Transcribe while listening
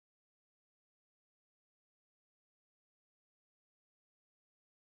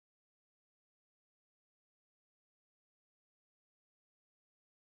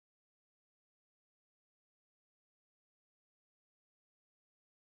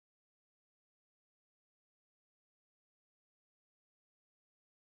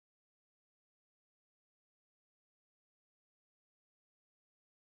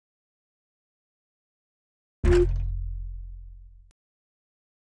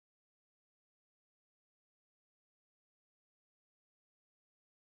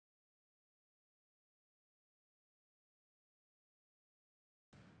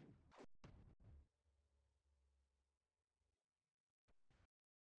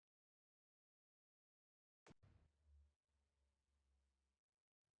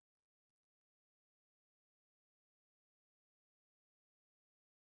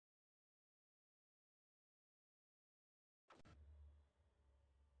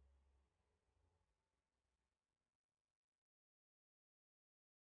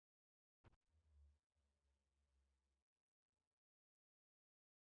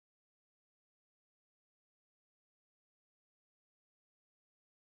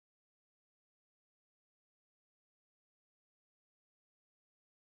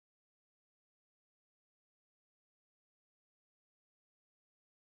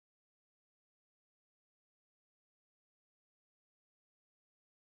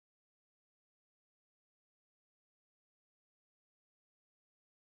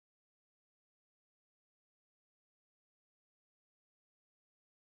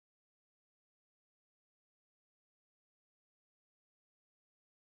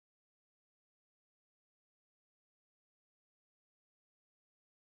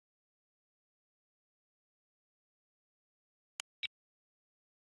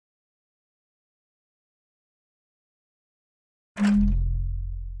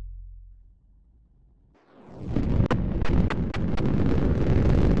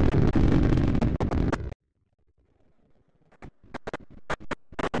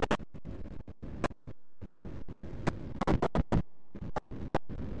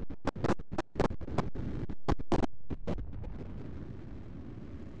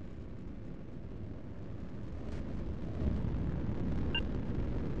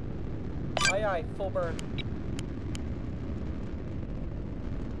Aye, aye, full burn.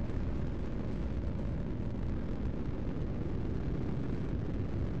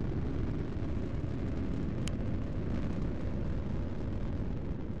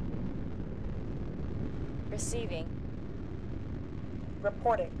 Receiving.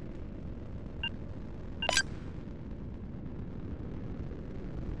 Reporting.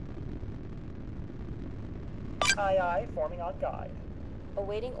 Aye, aye, forming on guide.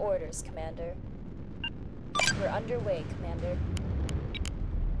 Awaiting orders, Commander. We're underway, Commander.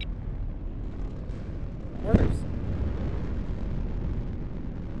 Orders.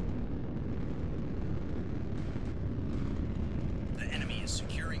 The enemy is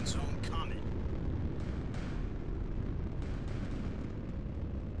securing Zone Comet.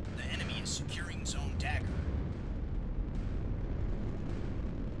 The enemy is securing Zone Dagger.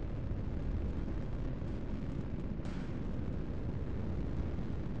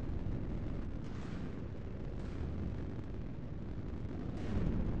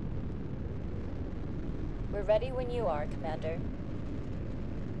 We're ready when you are, Commander.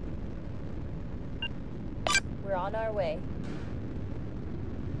 We're on our way.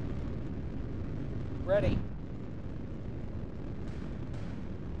 Ready.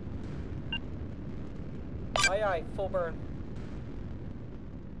 Aye, aye, full burn.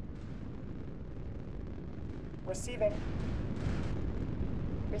 Receiving.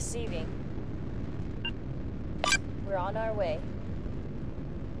 Receiving. We're on our way.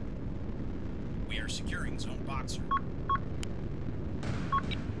 We are securing Zone Boxer.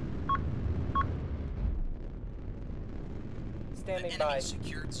 Standing The by. enemy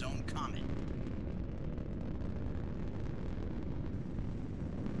secured Zone Comet.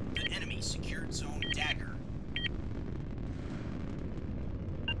 The enemy secured Zone Dagger.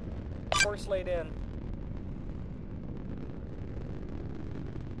 Course laid in.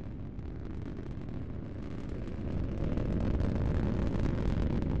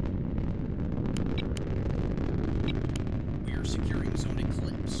 We are securing Zone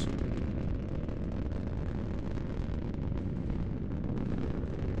Eclipse.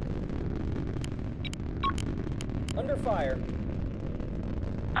 Under fire.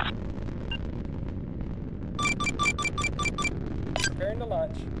 Preparing to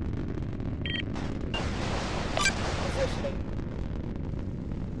launch. Positioning.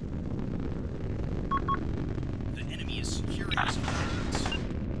 The enemy is securing Zone Eclipse.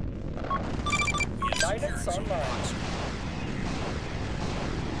 We have Guidance secured Zone online. Boxer.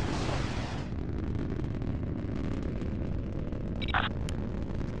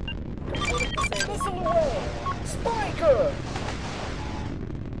 Missile away! Spiker!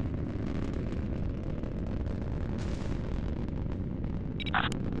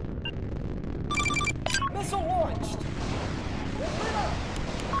 Missile launched! It lit up!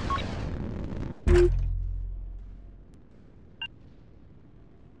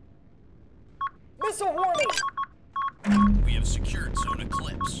 Missile warning! We have secured Zone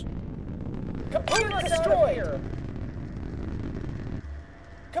Eclipse. Component destroyed!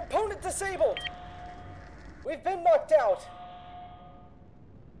 Component disabled! We've been knocked out!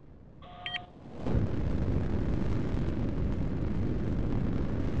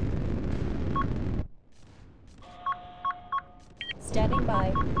 Standing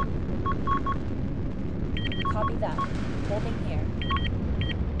by. Copy that. Holding here.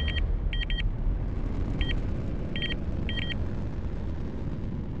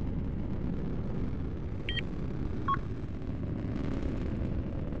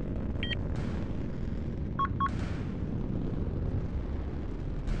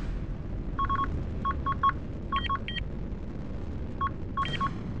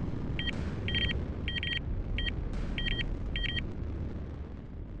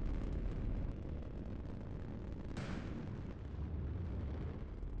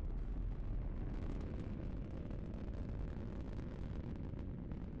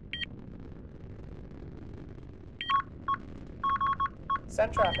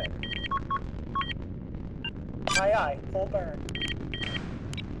 Send traffic. Aye, aye, full burn.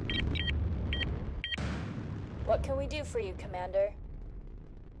 What can we do for you, Commander?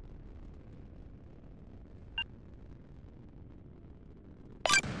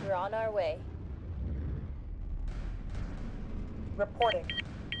 We're on our way. Reporting.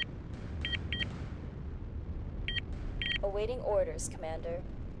 Awaiting orders, Commander.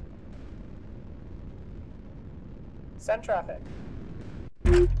 Send traffic.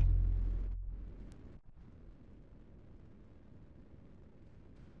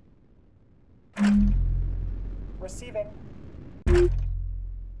 Receiving.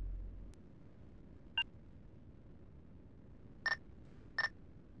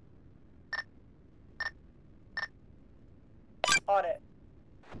 On it.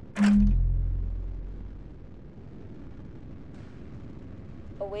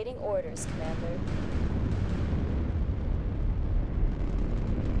 Awaiting orders, Commander.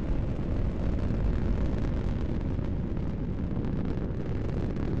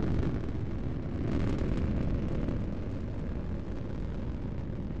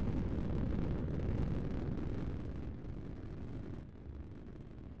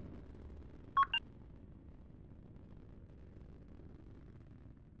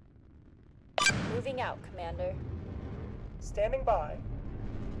 Moving out, Commander. Standing by.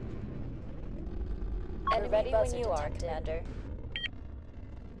 Enemy ready when you are, Commander.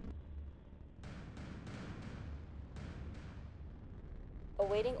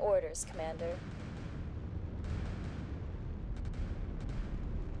 Awaiting orders, Commander.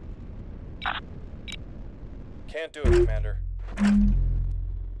 Can't do it, Commander.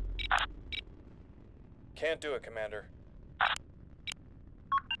 Can't do it, Commander.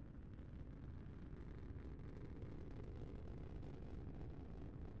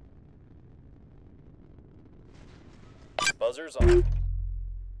 Buzzers on.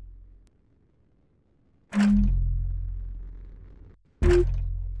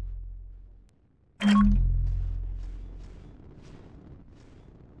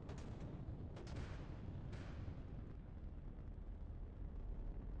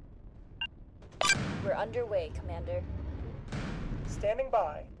 We're underway, Commander. Standing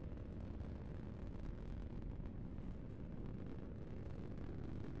by.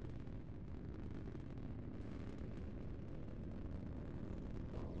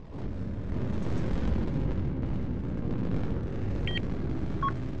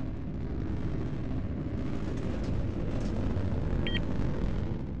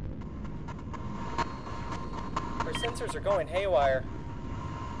 Our sensors are going haywire.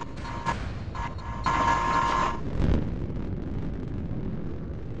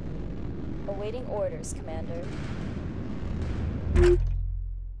 Awaiting orders, Commander.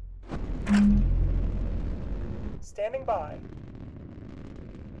 Standing by.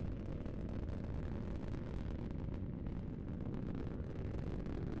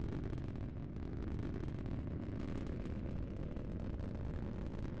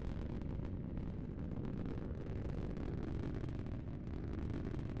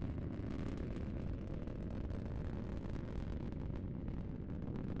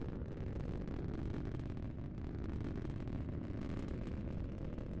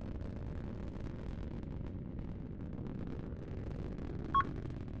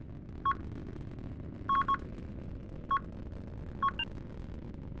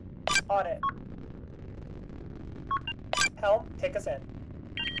 On it. Helm, take us in.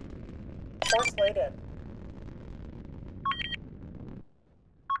 Course laid in.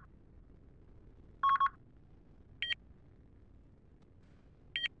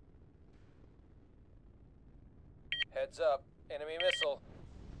 Heads up. Enemy missile.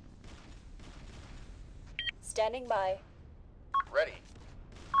 Standing by. Ready.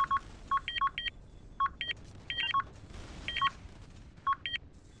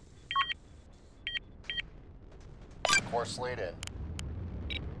 Course laid in.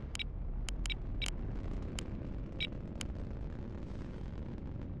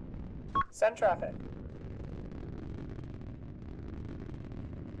 Send traffic.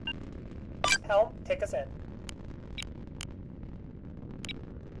 Helm, take us in.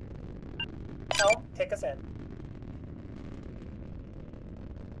 Helm, take us in.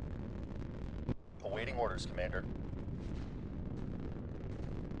 Awaiting orders, Commander.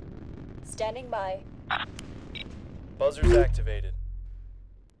 Standing by. Buzzers activated.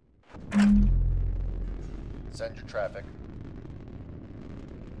 Send your traffic.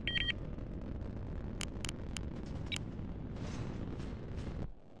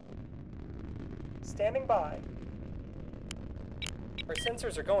 Standing by. Our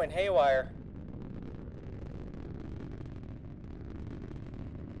sensors are going haywire.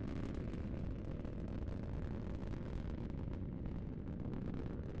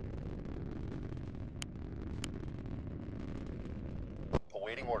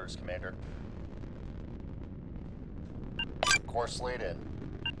 Awaiting orders, Commander. Course laid in.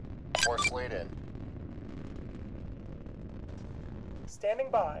 Course laid in.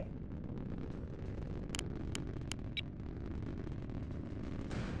 Standing by.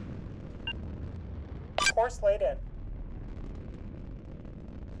 Course laid in.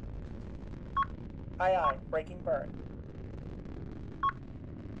 Aye aye, braking burn.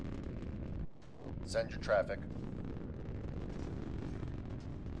 Send your traffic.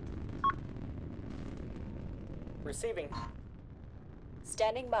 Receiving.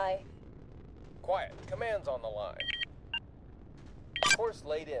 Standing by. Quiet. Command's on the line. Course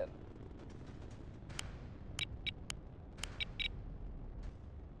laid in.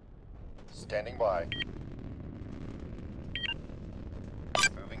 Standing by.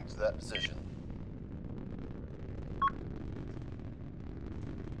 Moving to that position.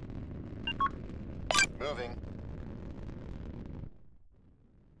 Moving.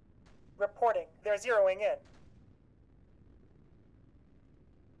 Reporting. They're zeroing in.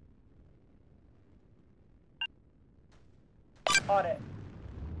 On it.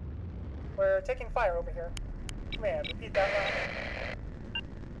 We're taking fire over here. Command, repeat that loud.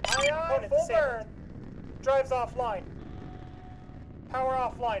 Aye aye, full burn. Drive's offline. Power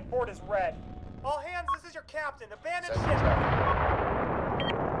offline, board is red. All hands, this is your captain. Abandon Send your ship.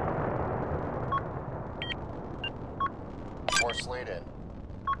 traffic. Course laid in.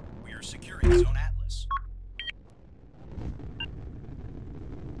 We are securing Zone Atlas.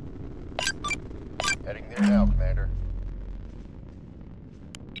 Heading there now, Commander.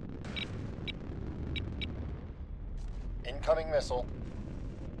 Incoming missile.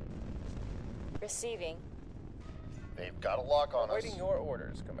 Receiving. They've got a lock on us. Awaiting your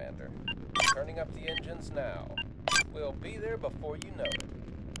orders, Commander. Turning up the engines now. We'll be there before you know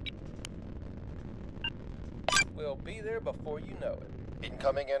it. We'll be there before you know it.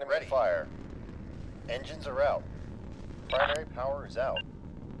 Incoming enemy fire. Engines are out. Primary power is out.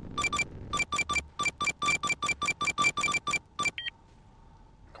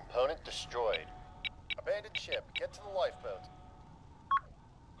 Component destroyed. Abandoned ship. Get to the lifeboat.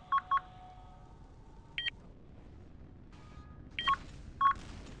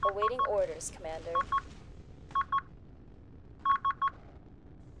 Awaiting orders, Commander.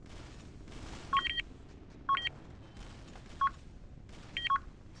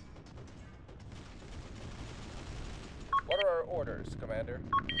 What are our orders, Commander?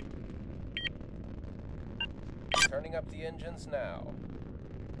 Turning up the engines now.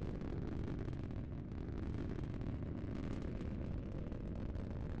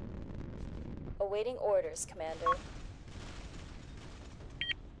 Awaiting orders, Commander.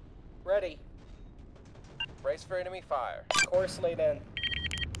 Ready. Brace for enemy fire. Course laid in.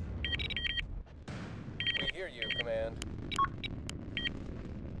 We hear you, Command.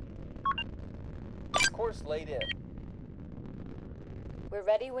 Course laid in. We're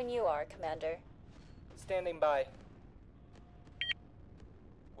ready when you are, Commander. Standing by.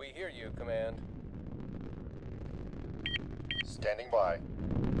 We hear you, Command. Standing by.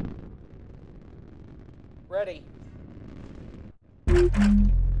 Ready.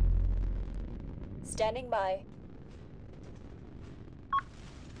 Standing by.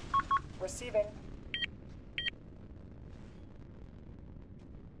 Receiving.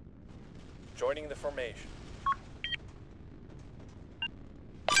 Joining the formation.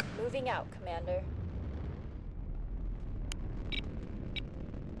 Moving out, Commander.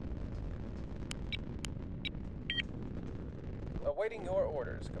 Awaiting your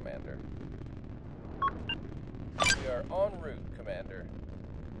orders, Commander. We are en route, Commander.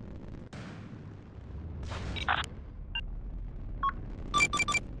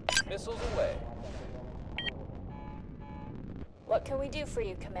 Missiles away. What can we do for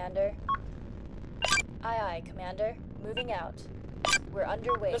you, Commander? Aye, aye, Commander. Moving out. We're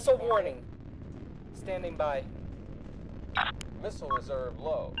underway. Missile Commander. warning. Standing by. Missile reserve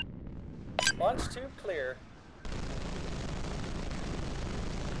low. Launch tube clear.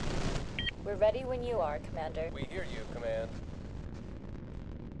 We're ready when you are, Commander. We hear you, Command.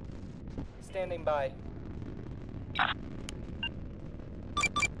 Standing by.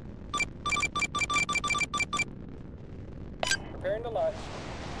 Preparing to launch.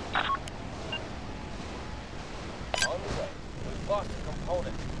 On the way. We've lost a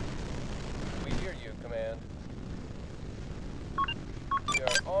component. We hear you, Command. We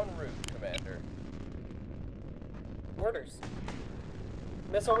are en route, Commander. Orders.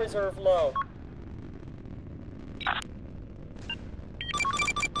 Missile reserve low.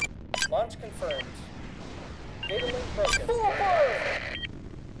 Launch confirmed. Data link broken. Full burn!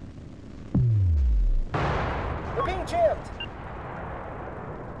 We're being jammed!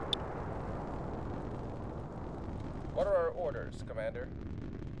 What are our orders, Commander?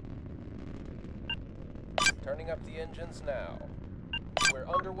 Turning up the engines now.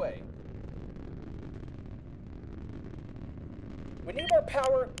 underway. We need more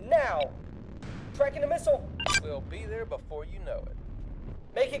power now. Tracking a missile. We'll be there before you know it.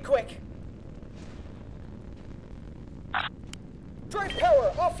 Make it quick. Drive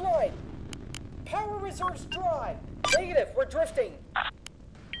power offline. Power reserves dry. Negative, we're drifting.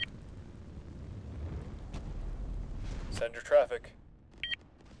 Send your traffic.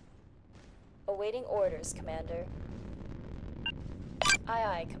 Awaiting orders, Commander. Aye,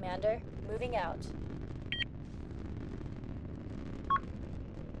 aye, Commander. Moving out.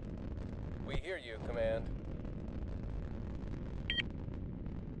 We hear you, Command.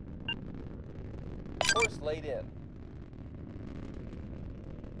 Course laid in.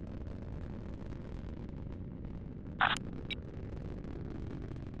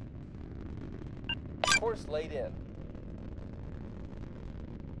 Course laid in.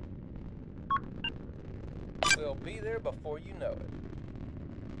 We'll be there before you know it.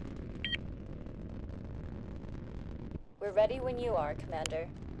 We're ready when you are, Commander.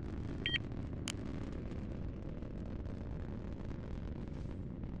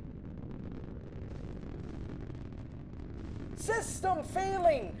 System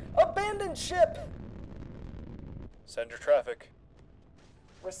failing. Abandoned ship. Send your traffic.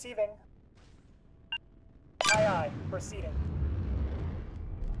 Receiving. Aye, aye. Proceeding.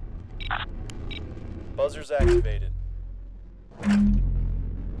 Buzzers activated.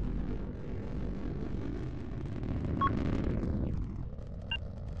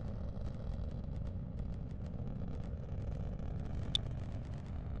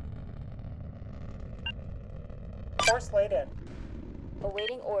 Course laid in.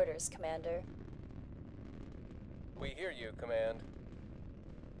 Awaiting orders, Commander. We hear you, Command.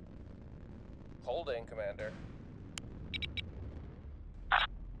 Holding, Commander.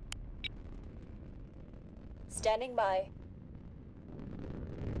 Standing by.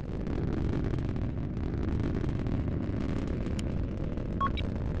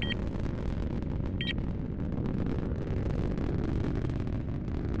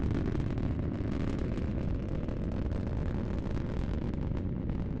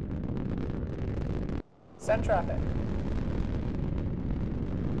 Send traffic.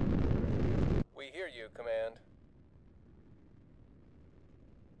 We hear you, Command.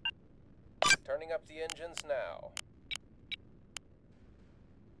 Turning up the engines now.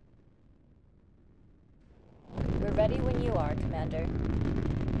 We're ready when you are, Commander.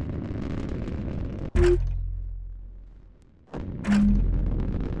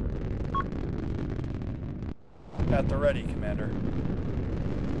 At the ready, Commander.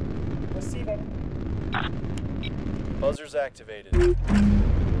 Receiving. Buzzers activated.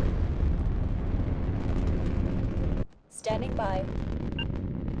 Standing by.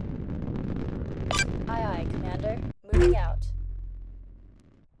 Aye, aye, Commander. Moving out.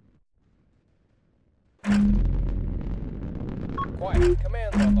 Quiet.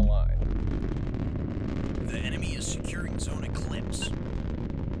 Command's on the line. The enemy is securing Zone Eclipse.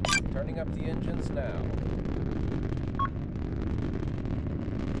 Turning up the engines now.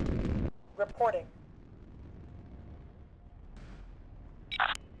 Reporting.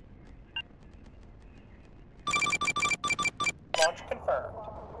 Launch confirmed.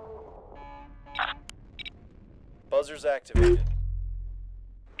 Buzzers activated.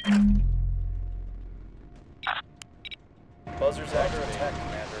 Buzzers activated. Attack,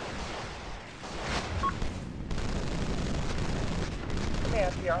 Commander.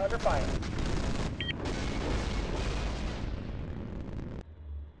 Command, we are under fire.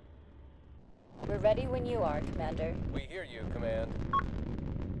 We're ready when you are, Commander. We hear you, Command.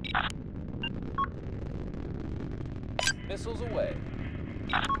 Missiles away.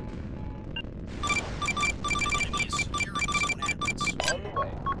 The enemy is securing Zone Atlas. On the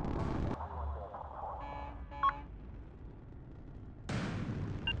way.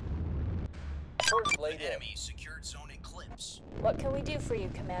 Course laid The in. enemy secured Zone Eclipse. What can we do for you,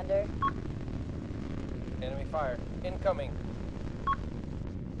 Commander? Enemy fire. Incoming.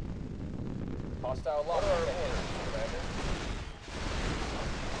 Hostile lock. Commander.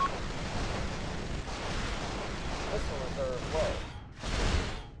 Missile reserve low.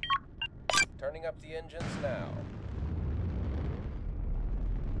 Turning up the engines now.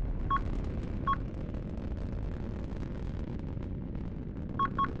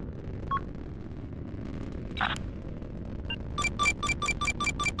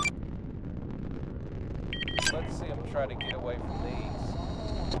 Let's see him try to get away from these.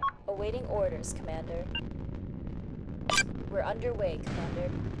 Awaiting orders, Commander. We're underway, Commander.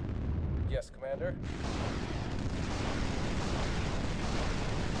 Yes, Commander.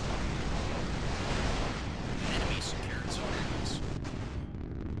 The enemy secured Zone Atlas.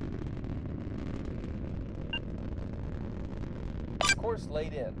 Course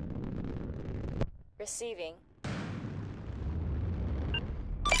laid in. Receiving.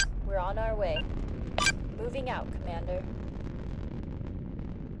 We're on our way. Moving out, Commander.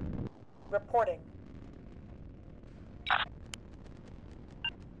 Reporting.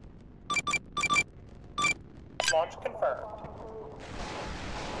 Launch confirmed.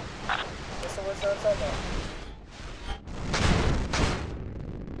 Missile reserves are low.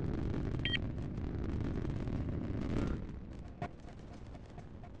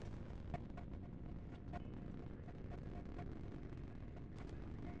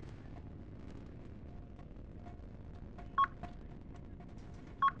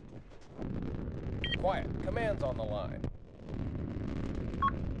 Quiet. Command's on the line.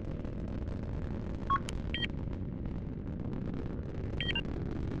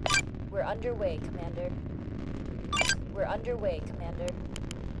 We're underway, Commander. We're underway, Commander.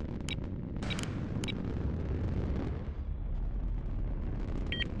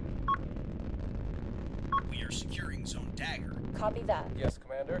 We are securing Zone Dagger. Copy that. Yes,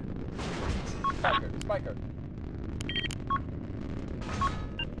 Commander. Spiker.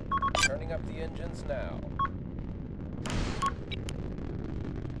 Turning up the engines now.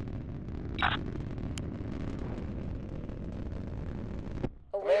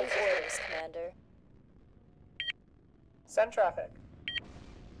 Awaiting orders, Commander. Send traffic.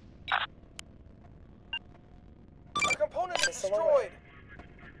 A component is Missile destroyed! away.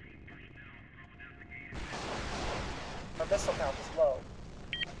 Our missile count is low.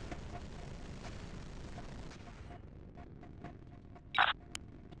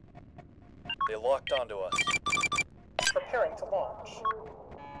 They locked onto us. Preparing to launch.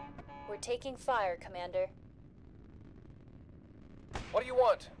 We're taking fire, Commander. What do you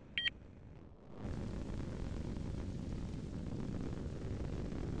want?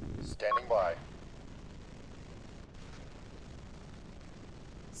 Standing by.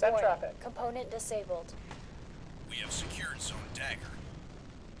 Send Warning. traffic. Component disabled. We have secured Zone Dagger.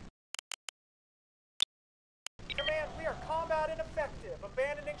 Command, we are combat ineffective.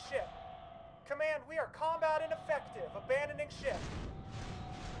 Abandoning ship. Command, we are combat ineffective. Abandoning ship.